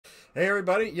Hey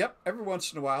everybody, yep, every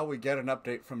once in a while we get an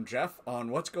update from Jeff on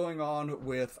what's going on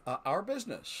with our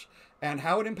business and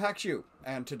how it impacts you.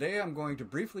 And today I'm going to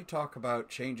briefly talk about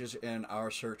changes in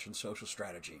our search and social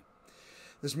strategy.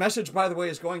 This message, by the way,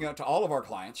 is going out to all of our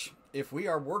clients. If we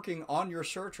are working on your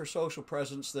search or social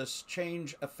presence, this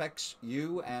change affects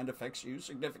you and affects you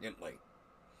significantly.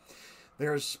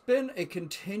 There's been a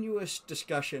continuous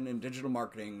discussion in digital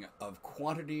marketing of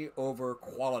quantity over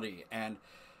quality, and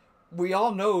we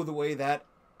all know the way that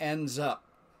ends up.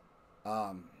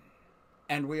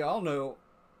 And we all know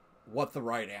what the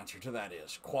right answer to that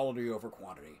is: quality over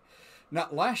quantity. Now,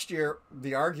 last year,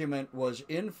 the argument was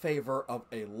in favor of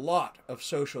a lot of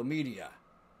social media.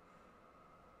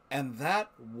 And that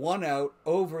won out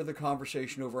over the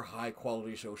conversation over high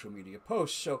quality social media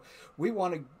posts. So we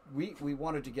wanted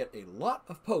to get a lot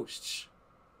of posts.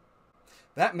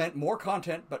 That meant more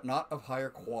content, but not of higher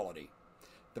quality.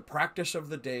 The practice of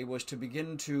the day was to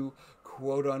begin to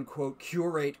quote unquote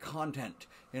curate content.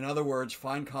 In other words,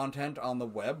 find content on the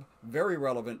web very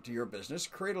relevant to your business,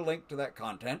 create a link to that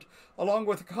content, along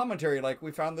with a commentary like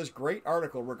we found this great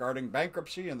article regarding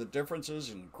bankruptcy and the differences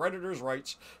in creditors'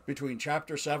 rights between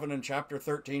Chapter 7 and Chapter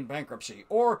 13 bankruptcy,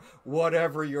 or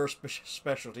whatever your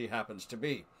specialty happens to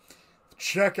be.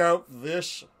 Check out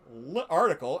this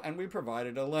article, and we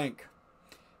provided a link.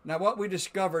 Now, what we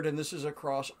discovered, and this is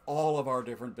across all of our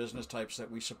different business types that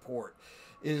we support,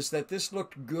 is that this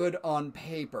looked good on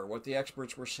paper. What the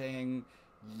experts were saying,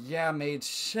 yeah, made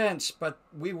sense, but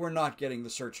we were not getting the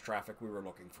search traffic we were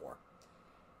looking for.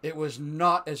 It was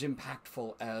not as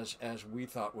impactful as we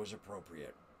thought was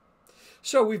appropriate.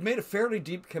 So we've made a fairly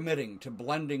deep committing to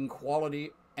blending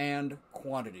quality and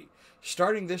quantity.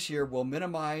 Starting this year, we'll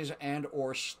minimize and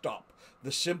or stop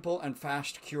the simple and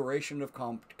fast curation of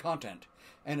content.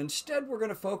 And instead, we're going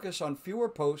to focus on fewer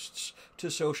posts to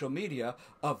social media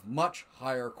of much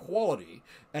higher quality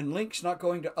and links not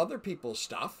going to other people's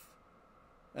stuff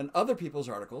and other people's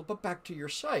articles, but back to your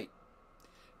site.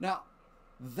 Now,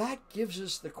 that gives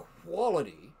us the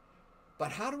quality,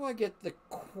 but how do I get the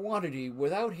quantity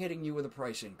without hitting you with a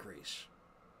price increase?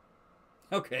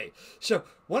 Okay, so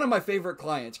one of my favorite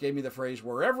clients gave me the phrase,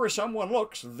 wherever someone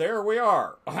looks, there we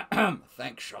are.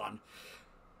 Thanks, Sean.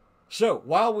 So,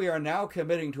 while we are now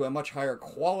committing to a much higher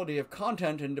quality of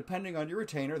content, and depending on your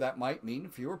retainer, that might mean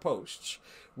fewer posts,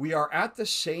 we are at the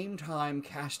same time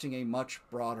casting a much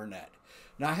broader net.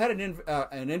 Now, I had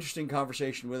an interesting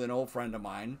conversation with an old friend of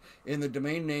mine in the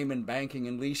domain name and banking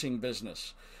and leasing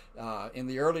business. In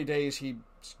the early days, he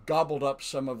gobbled up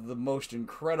some of the most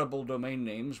incredible domain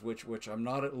names, which I'm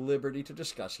not at liberty to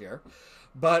discuss here.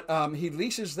 But he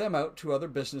leases them out to other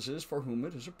businesses for whom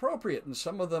it is appropriate. And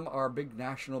some of them are big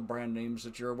national brand names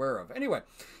that you're aware of. Anyway,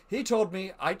 he told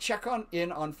me, I check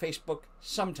in on Facebook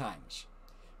sometimes.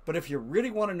 But if you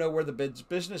really want to know where the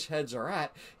business heads are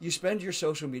at, you spend your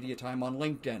social media time on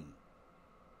LinkedIn.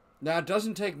 Now, it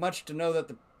doesn't take much to know that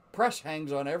the press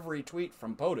hangs on every tweet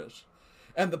from POTUS.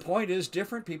 And the point is,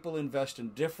 different people invest in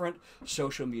different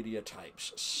social media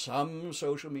types. Some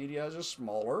social media has a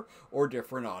smaller or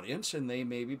different audience, and they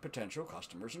may be potential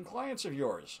customers and clients of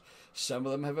yours. Some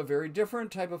of them have a very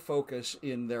different type of focus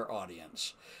in their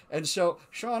audience. And so,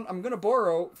 Sean, I'm going to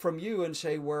borrow from you and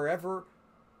say, wherever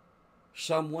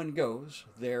someone goes,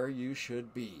 there you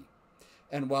should be.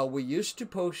 And while we used to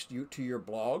post you to your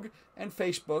blog and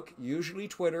Facebook, usually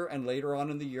Twitter, and later on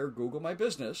in the year, Google My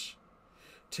Business,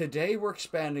 today we're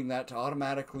expanding that to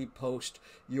automatically post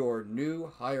your new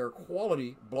higher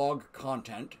quality blog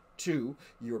content to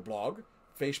your blog,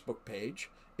 Facebook page,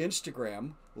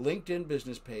 Instagram, LinkedIn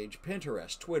business page,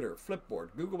 Pinterest, Twitter, Flipboard,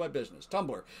 Google My Business,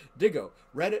 Tumblr, Diigo,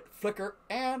 Reddit, Flickr,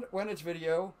 and when it's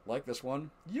video, like this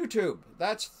one, YouTube.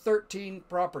 That's 13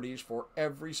 properties for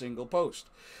every single post.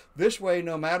 This way,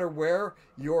 no matter where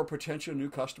your potential new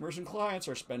customers and clients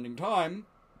are spending time,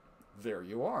 there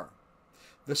you are.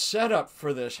 The setup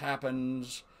for this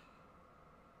happens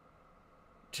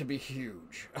to be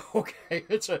huge. Okay,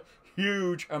 it's a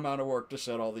huge amount of work to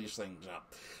set all these things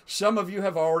up. Some of you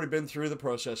have already been through the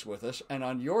process with us, and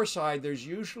on your side, there's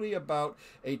usually about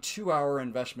a 2-hour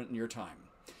investment in your time.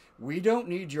 We don't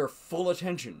need your full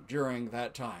attention during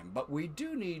that time, but we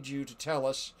do need you to tell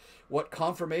us what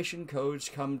confirmation codes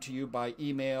come to you by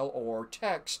email or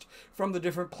text from the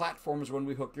different platforms when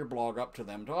we hook your blog up to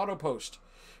them to auto-post.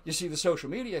 You see, the social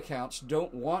media accounts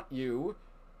don't want you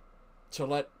to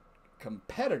let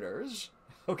competitors,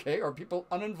 okay, or people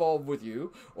uninvolved with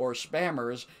you, or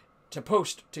spammers, to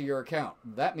post to your account.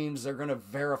 That means they're going to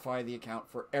verify the account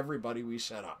for everybody we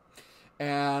set up.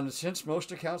 And since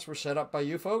most accounts were set up by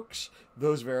you folks,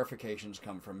 those verifications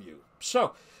come from you.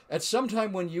 So, at some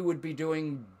time when you would be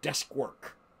doing desk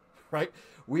work, right?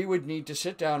 We would need to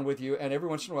sit down with you, and every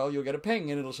once in a while you'll get a ping,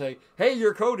 and it'll say, hey,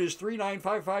 your code is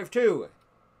 39552.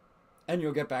 And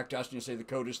you'll get back to us and you'll say the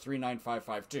code is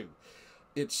 39552.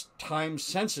 It's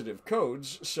time-sensitive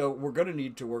codes, so we're going to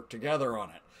need to work together on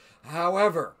it.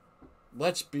 However,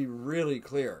 let's be really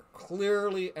clear.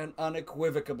 Clearly and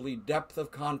unequivocally, depth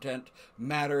of content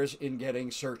matters in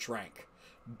getting search rank.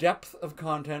 Depth of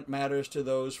content matters to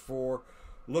those for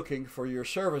looking for your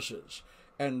services.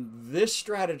 And this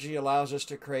strategy allows us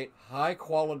to create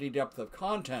high-quality depth of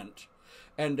content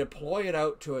and deploy it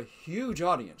out to a huge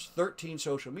audience, 13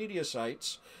 social media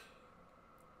sites,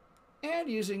 and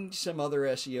using some other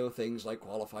SEO things like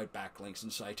qualified backlinks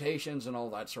and citations and all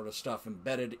that sort of stuff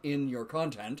embedded in your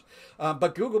content.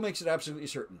 But Google makes it absolutely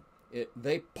certain.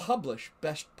 They publish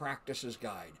best practices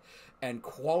guide, and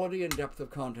quality and depth of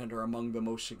content are among the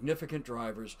most significant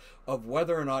drivers of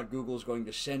whether or not Google is going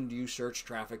to send you search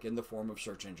traffic in the form of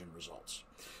search engine results.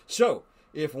 So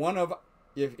if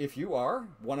you are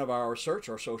one of our search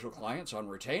or social clients on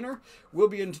retainer, we'll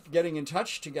be getting in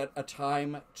touch to get a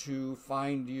time to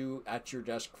find you at your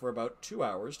desk for about 2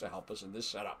 hours to help us in this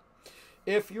setup.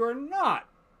 If you're not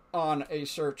on a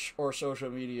search or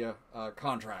social media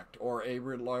contract or a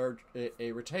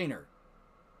retainer,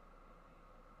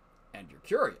 and you're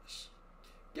curious,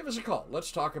 give us a call.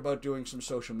 Let's talk about doing some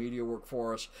social media work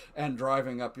for us and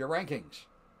driving up your rankings.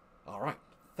 All right.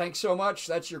 Thanks so much.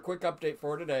 That's your quick update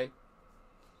for today.